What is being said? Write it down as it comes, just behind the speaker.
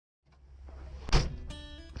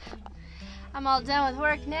I'm all done with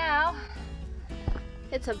work now.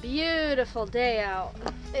 It's a beautiful day out.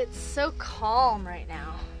 It's so calm right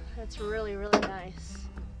now. It's really, really nice.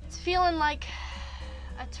 It's feeling like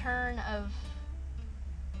a turn of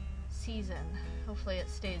season. Hopefully it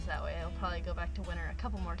stays that way. I'll probably go back to winter a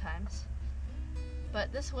couple more times.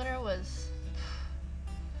 But this winter was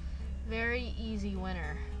very easy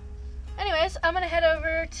winter. Anyways, I'm gonna head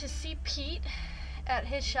over to see Pete at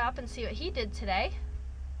his shop and see what he did today.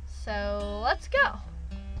 So let's go.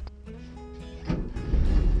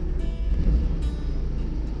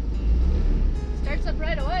 Starts up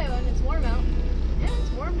right away when it's warm out. Yeah,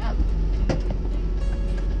 it's warmed up.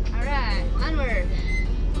 All right, onward.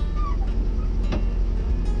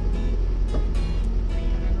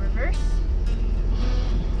 And reverse.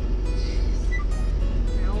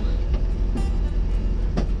 No.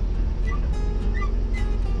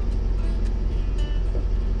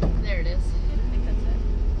 There it is. I think that's it.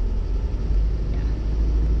 Yeah.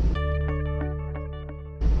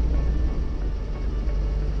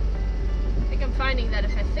 I'm finding that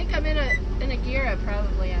if I think I'm in a gear, I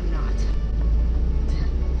probably am not.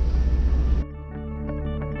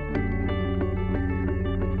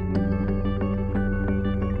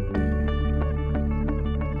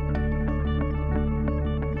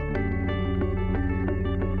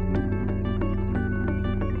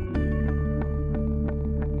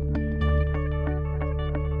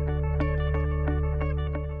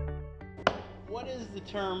 What is the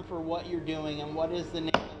term for what you're doing, and what is the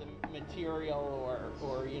name of the material,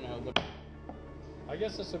 or you know, the... I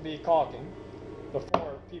guess this would be caulking,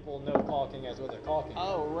 before people know caulking as what they're caulking.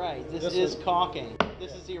 Oh, right. This is caulking.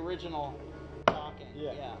 This is the original caulking.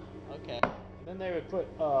 Yeah. Yeah. Okay. And then they would put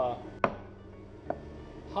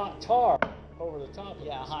hot tar over the top of it.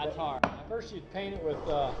 Yeah, hot tar. First you'd paint it with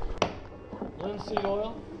linseed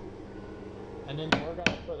oil, and then we're going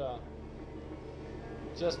to put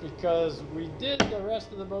just because we did the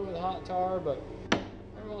rest of the boat with hot tar, but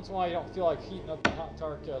every once in a while you don't feel like heating up the hot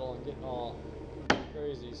tar kettle and getting all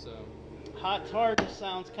crazy, so. Hot tar just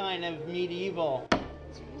sounds kind of medieval.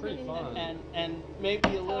 It's pretty fun. And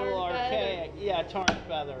maybe a little archaic. Yeah, tar and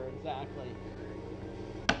feather, exactly.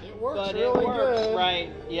 It works but really it works, good.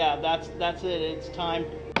 Right. Yeah, that's it. It's time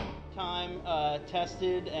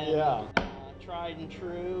tested and tried and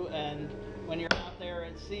true, and when you're out there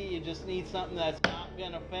at sea, you just need something that's not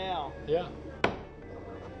gonna fail. Yeah.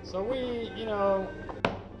 So we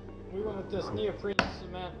went with this neoprene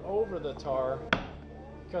cement over the tar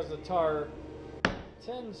because the tar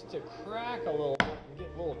tends to crack a little bit and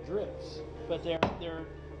get little drips. But they're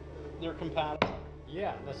compatible.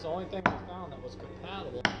 Yeah, that's the only thing we found that was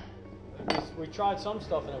compatible. We tried some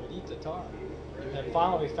stuff and it would eat the tar. And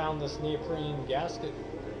finally we found this neoprene gasket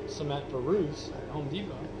cement for roofs at Home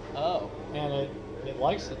Depot. Oh. And it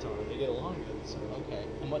likes the tar. They get along good. So. Okay.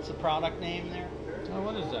 And what's the product name there? Oh,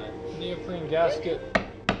 what is that? Neoprene gasket.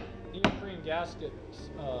 Neoprene gasket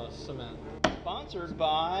cement. Sponsored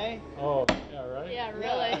by. Oh, yeah, right. Yeah,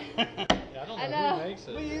 really. Yeah, I don't know who makes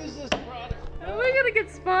it. We use this product. Are we gonna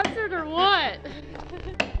get sponsored or what?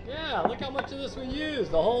 Yeah, look how much of this we use.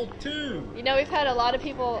 The whole tube. You know, we've had a lot of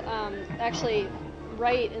people actually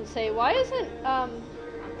write and say, why isn't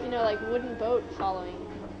like Wooden Boat following,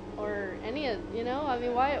 or any of, I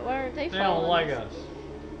mean, why aren't they following? They don't like us.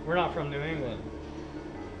 We're not from New England.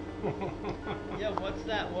 Yeah, what's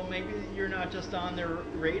that? Well, maybe you're not just on their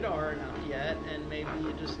radar enough yet, and maybe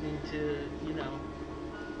you just need to,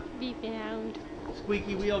 be found.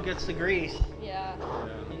 Squeaky wheel gets the grease. Yeah.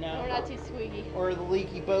 We're not too squeaky. Or the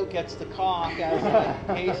leaky boat gets the caulk, as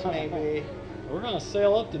the case may be. We're gonna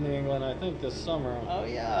sail up to New England, I think, this summer. Oh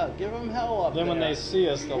yeah, give them hell up then there. When they see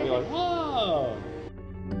us, they'll be like, whoa!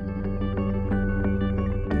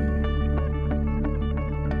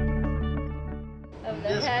 Of the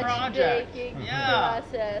this hatch project. baking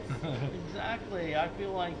process. process. Exactly. I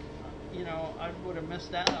feel like, I would have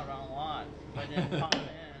missed out on a lot if I didn't pop in.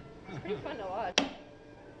 It's pretty fun to watch.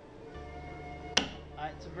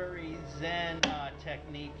 It's a very zen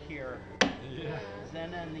technique here. Yeah.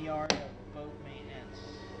 Zen and the art of boat maintenance.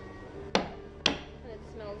 And it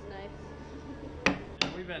smells nice.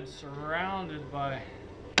 And we've been surrounded by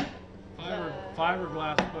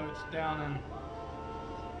fiberglass boats down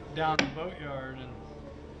the boatyard, and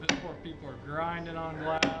those poor people are grinding on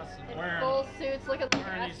glass and wearing full suits, looking like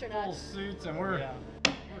wearing these astronauts. full suits, and we're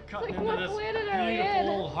cutting like, into what this planet are we beautiful in?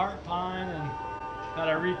 old heart pine that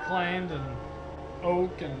I reclaimed, and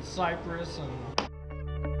oak and cypress and.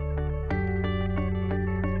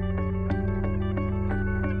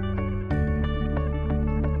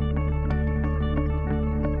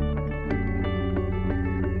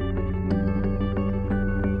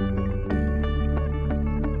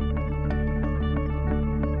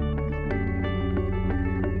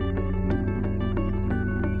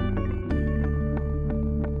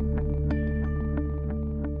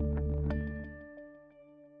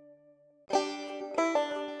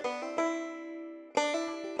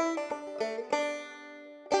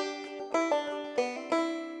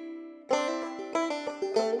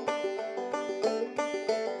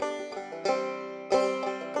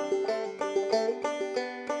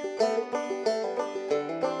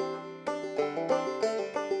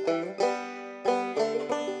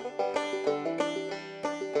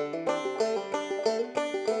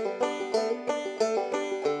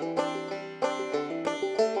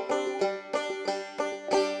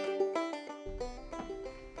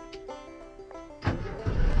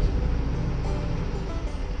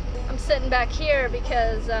 back here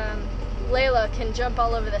because Layla can jump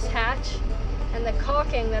all over this hatch, and the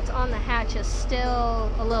caulking that's on the hatch is still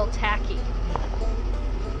a little tacky.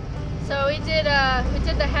 So we did the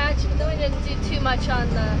hatch, but then we didn't do too much on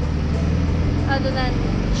the, other than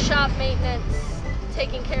shop maintenance,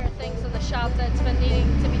 taking care of things in the shop that's been needing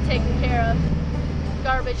to be taken care of,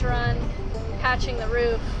 garbage run, patching the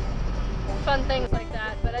roof, fun things like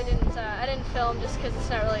that. But I didn't film just because it's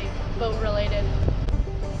not really boat related.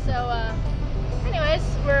 So anyways,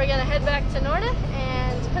 we're gonna head back to Norna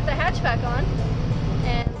and put the hatch back on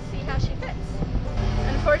and see how she fits.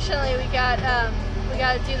 Unfortunately, we got to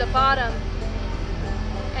do the bottom,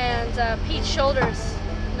 and Pete's shoulder's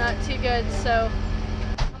not too good, so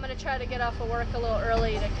I'm gonna try to get off of work a little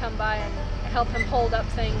early to come by and help him hold up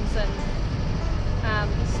things, and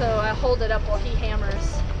so I hold it up while he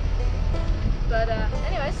hammers. But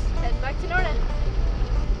anyways, heading back to Norna.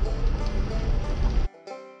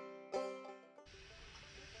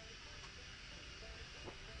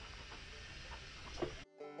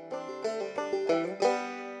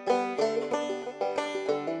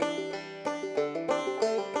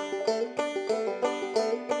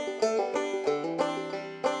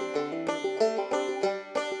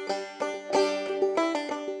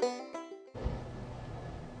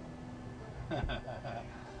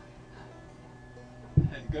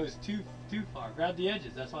 It goes too far. Grab the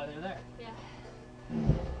edges, that's why they're there. Yeah.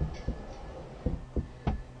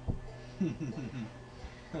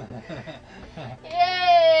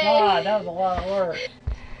 Yay! God, that was a lot of work.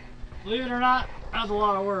 Believe it or not, that was a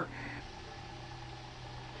lot of work.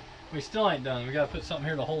 We still ain't done. We gotta put something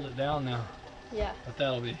here to hold it down now. Yeah. But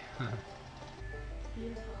that'll be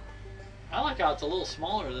Beautiful. I like how it's a little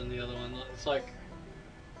smaller than the other one. It's like,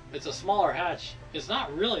 it's a smaller hatch. It's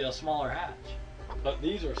not really a smaller hatch, but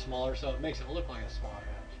these are smaller, so it makes it look like a smaller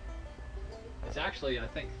hatch. It's actually, I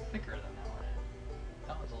think, thicker than that one.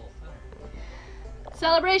 That one's a little thinner.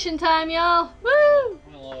 Celebration time, y'all! Woo! A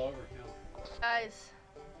little overkill. Guys,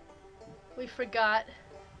 we forgot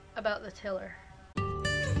about the tiller.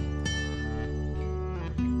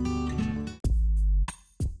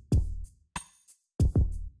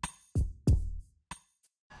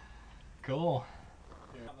 Cool.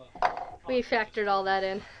 We factored all that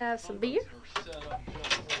in. Have some beer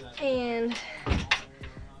and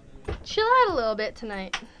chill out a little bit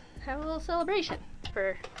tonight. Have a little celebration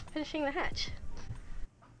for finishing the hatch.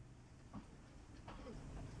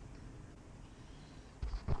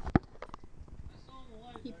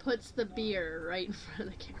 He puts the beer right in front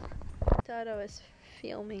of the camera. I thought I was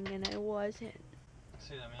filming and I wasn't.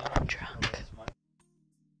 See that, man? I'm drunk.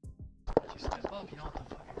 You step up, you don't have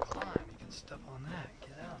to fucking climb. You can step on that,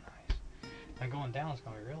 get out nice. And going down is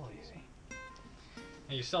gonna be real easy.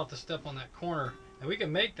 And you still have to step on that corner. And we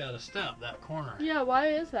can make that a step, that corner. Yeah, why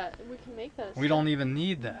is that? We can make that a step. We don't even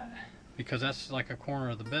need that. Because that's like a corner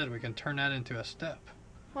of the bed. We can turn that into a step.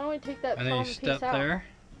 Why don't we take that And then foam you piece step out? there.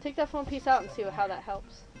 Take that foam piece out and see how that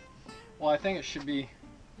helps. Well, I think it should be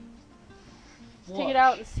Take it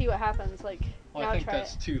out and see what happens. Like, well, now I think try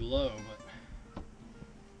that's it. too low, but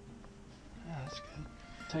yeah, that's good.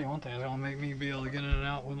 Tell you one thing, it's gonna make me be able to get in and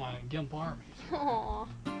out with my gimp arms. Aww.